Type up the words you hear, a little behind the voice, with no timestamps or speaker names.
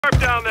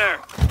sharp down there.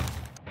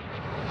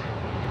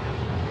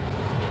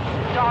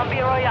 Zombie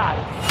Royale.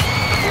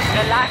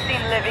 The last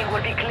team living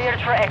will be cleared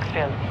for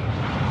exfil.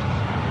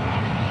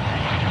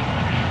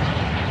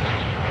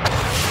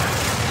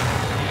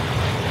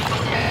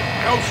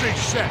 LC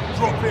set.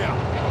 Drop here.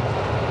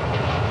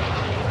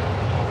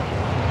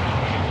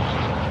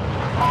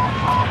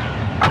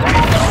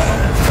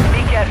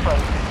 Be careful.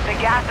 The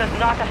gas does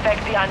not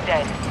affect the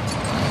undead.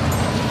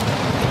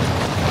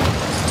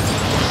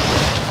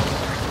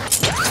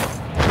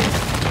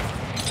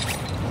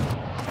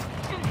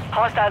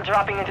 Hostile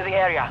dropping into the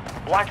area.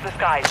 Watch the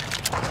skies.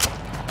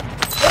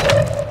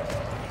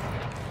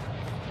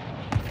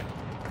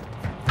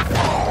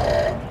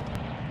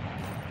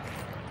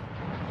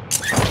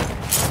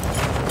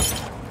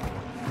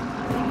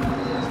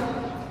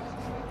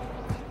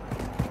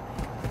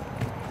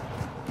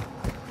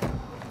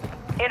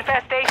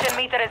 Infestation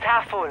meter is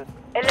half full.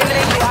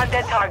 Eliminate the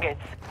undead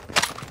targets.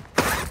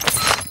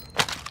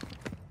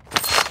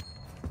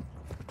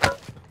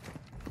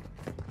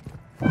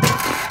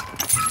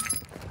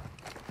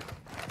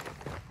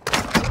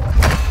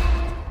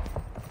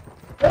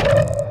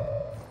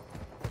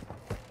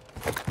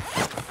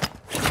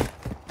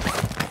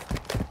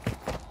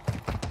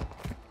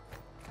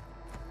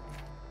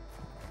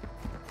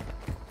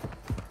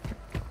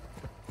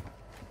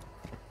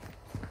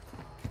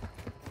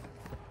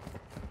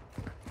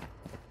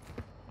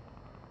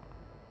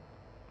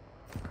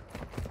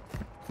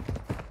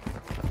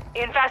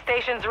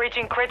 Infestation's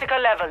reaching critical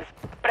levels.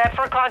 Prep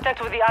for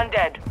contact with the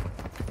undead.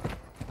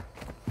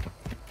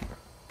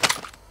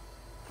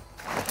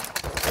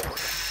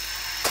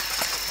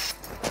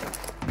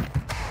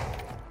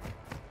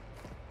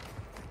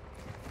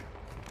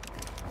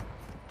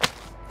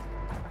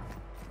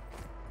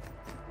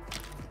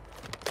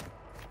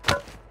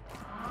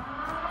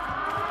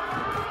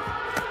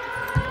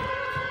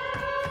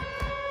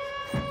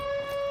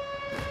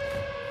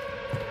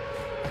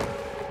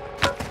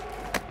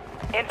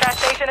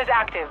 Infestation is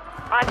active.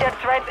 Undead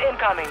threats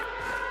incoming.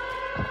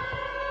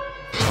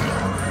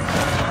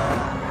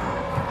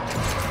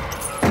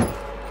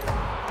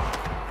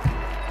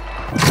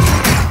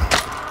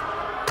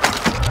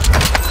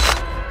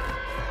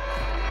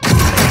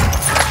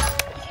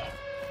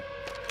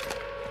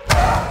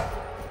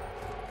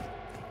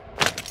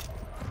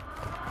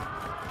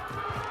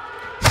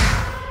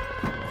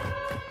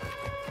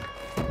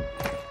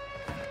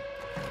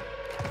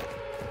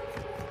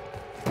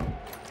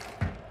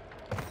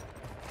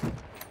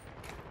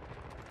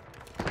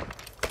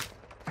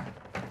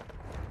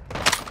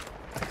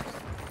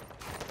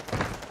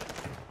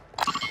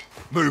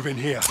 Move in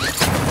here.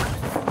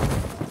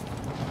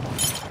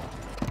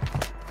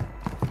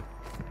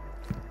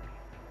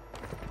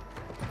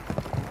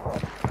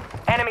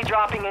 Enemy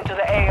dropping into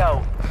the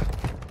AO.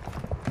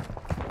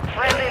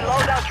 Friendly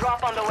loadout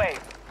drop on the way.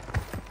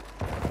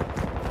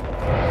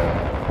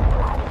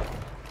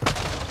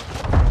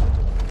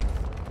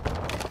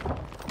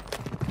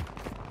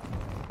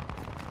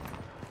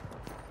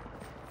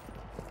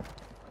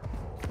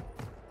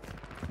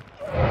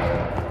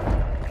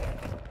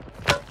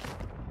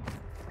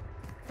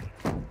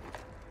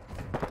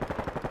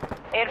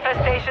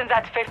 Infestation's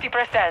at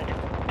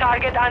 50%.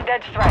 Target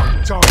undead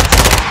threat.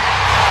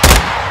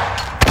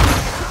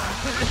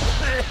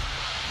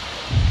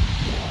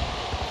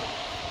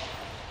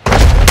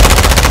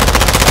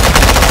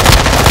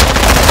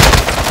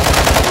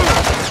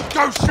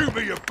 Don't shoot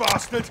me, you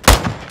bastard!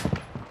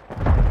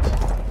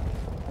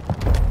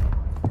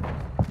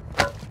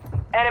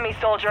 Enemy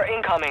soldier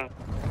incoming.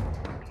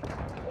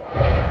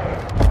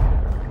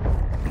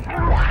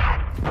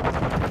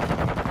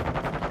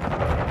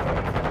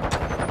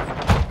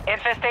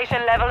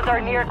 Infestation levels are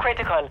near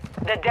critical.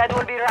 The dead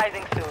will be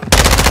rising soon.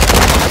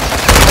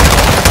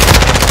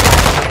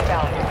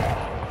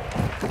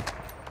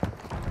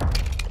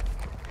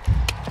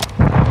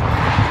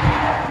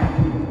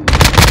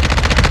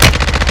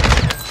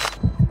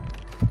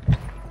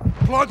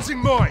 Plants in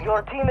mine!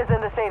 Your team is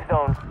in the safe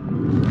zone.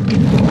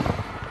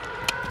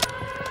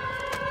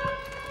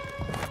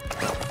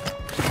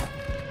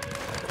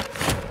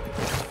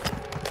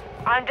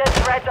 Undead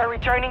threats are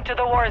returning to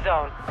the war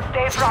zone.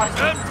 Stay frosty.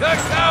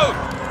 Contact out!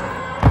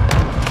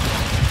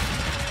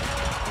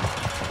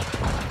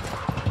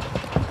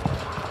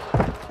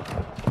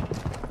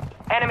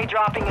 Enemy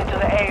dropping into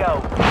the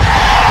AO.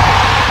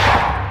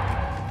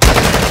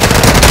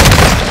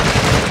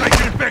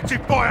 Taking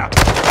effective fire!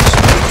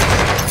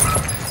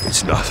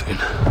 It's nothing.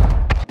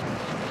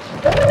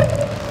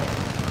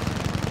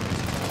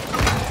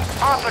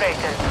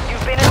 Operators,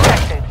 you've been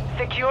infected.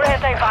 Secure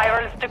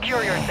antivirals to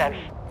cure yourself.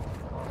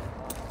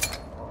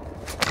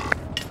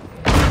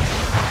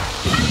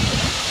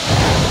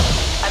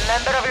 A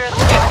member of your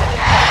squad is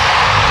infected.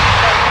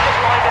 They're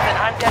redeployed as an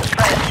undead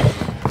friend.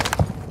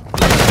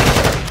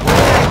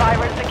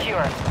 Antivirals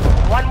secure.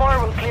 One more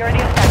will clear the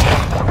infection.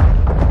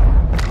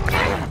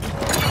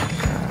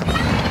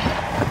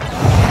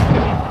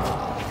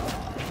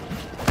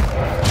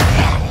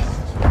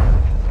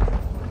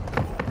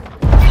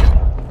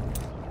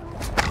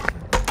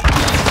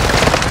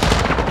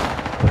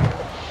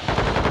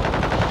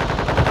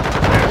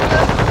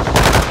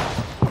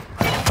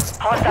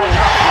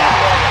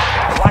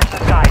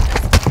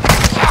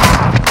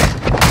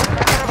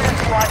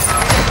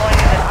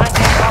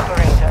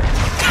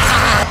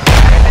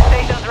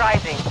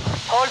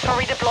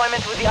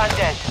 the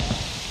undead.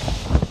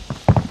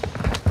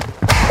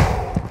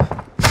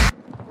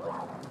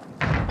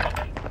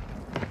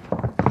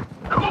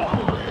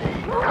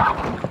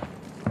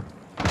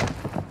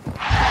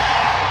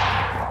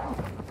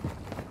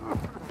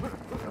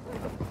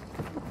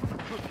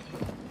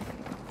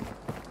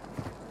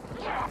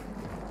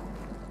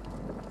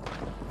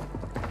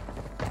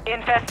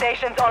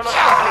 Infestation's almost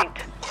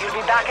complete. You'll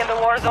be back in the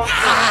war zone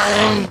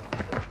soon.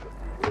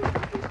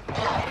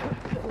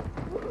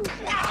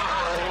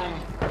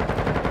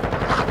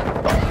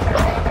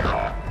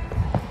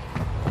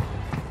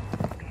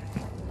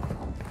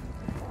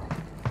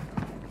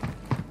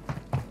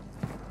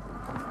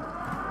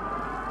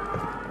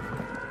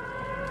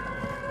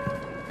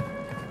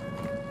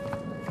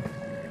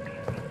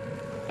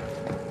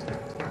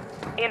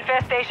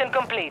 Infestation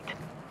complete.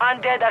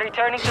 Undead are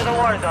returning to the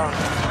war zone.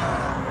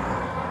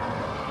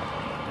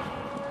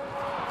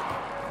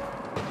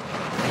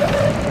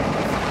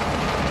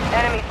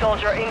 Enemy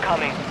soldier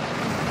incoming.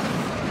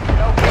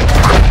 Locate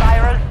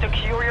antivirals to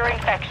cure your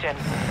infection.